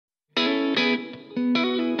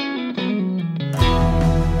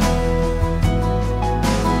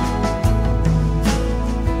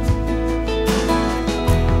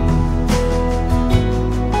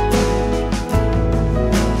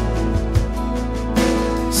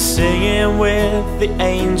Singing with the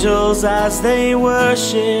angels as they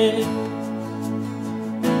worship,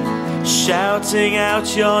 shouting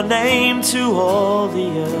out your name to all the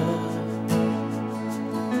earth,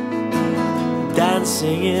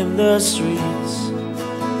 dancing in the streets,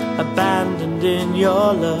 abandoned in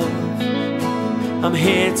your love. I'm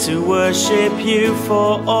here to worship you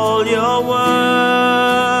for all your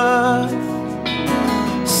worth.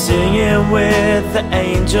 Singing with the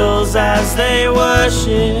angels as they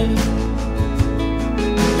worship,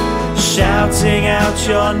 shouting out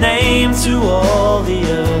your name to all the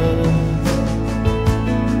earth,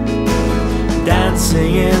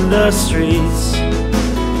 dancing in the streets,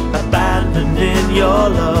 abandoned in your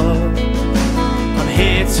love. I'm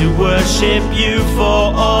here to worship you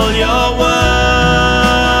for all your worth.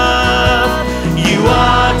 You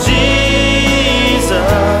are Jesus,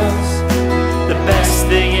 the best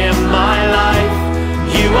thing in my life.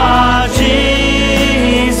 You are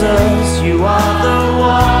Jesus, you are the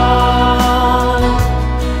one.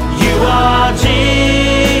 You are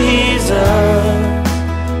Jesus,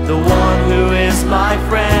 the one who is my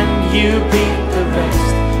friend. You beat the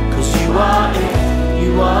rest, 'cause you are it,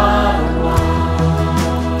 you are the one.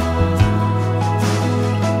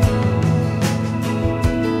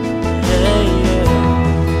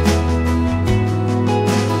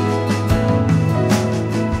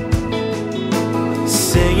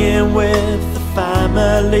 Singing with the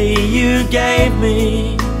family you gave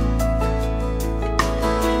me,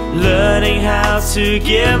 learning how to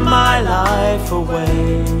give my life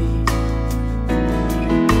away,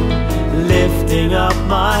 lifting up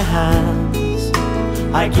my hands,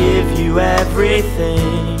 I give you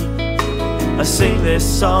everything. I sing this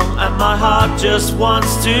song and my heart just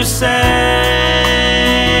wants to say,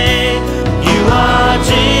 you are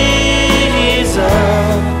Jesus,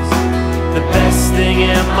 the best thing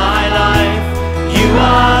in my life. You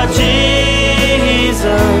are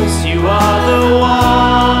Jesus, you are the one.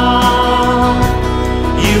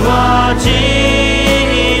 You are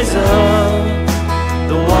Jesus,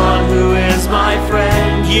 the one who is my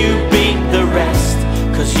friend. You beat the rest,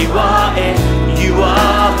 'cause you are it, you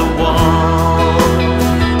are the one.